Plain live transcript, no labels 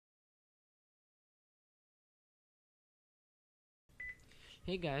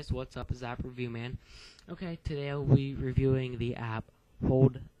Hey guys, what's up? It's AppReivewMan. Okay, today I'll be reviewing the app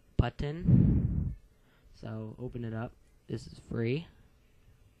Hold Button. So open it up. This is free.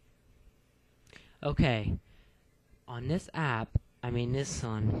 Okay, on this app, this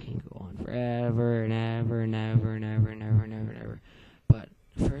one can go on forever and ever and ever and ever and ever and ever and ever. But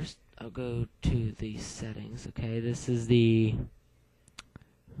first, I'll go to the settings. Okay, this is the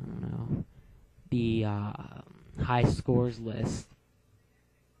high scores list.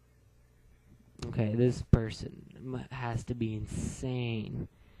 Okay, this person has to be insane.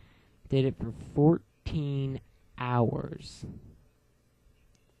 Did it for 14 hours.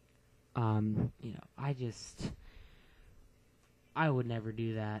 I would never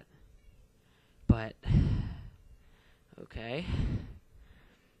do that. But, okay.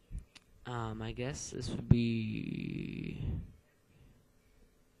 I guess this would be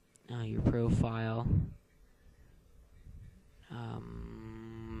your profile.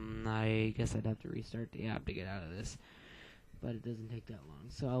 I guess I'd have to restart the app to get out of this, but it doesn't take that long.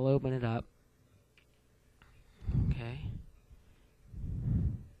 So I'll open it up. Okay.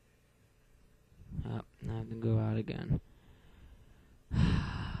 Oh, now I have to go out again.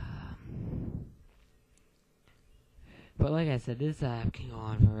 But like I said, this app can go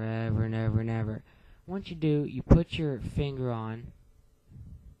on forever and ever and ever. Once you do, you put your finger on,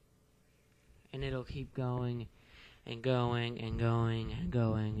 and it'll keep going and going and going and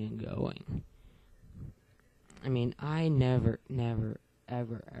going and going. I never,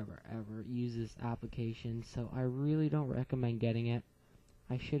 ever use this application, so I really don't recommend getting it.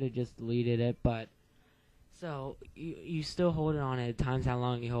 I should have just deleted it, but so you still hold it on. It times how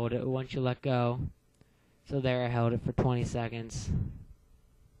long you hold it once you let go. So there, I held it for 20 seconds.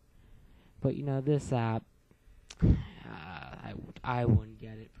 But this app, I wouldn't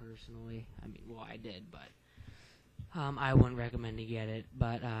get it personally. I did, but I wouldn't recommend to get it.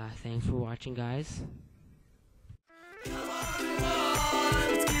 But thanks for watching, guys.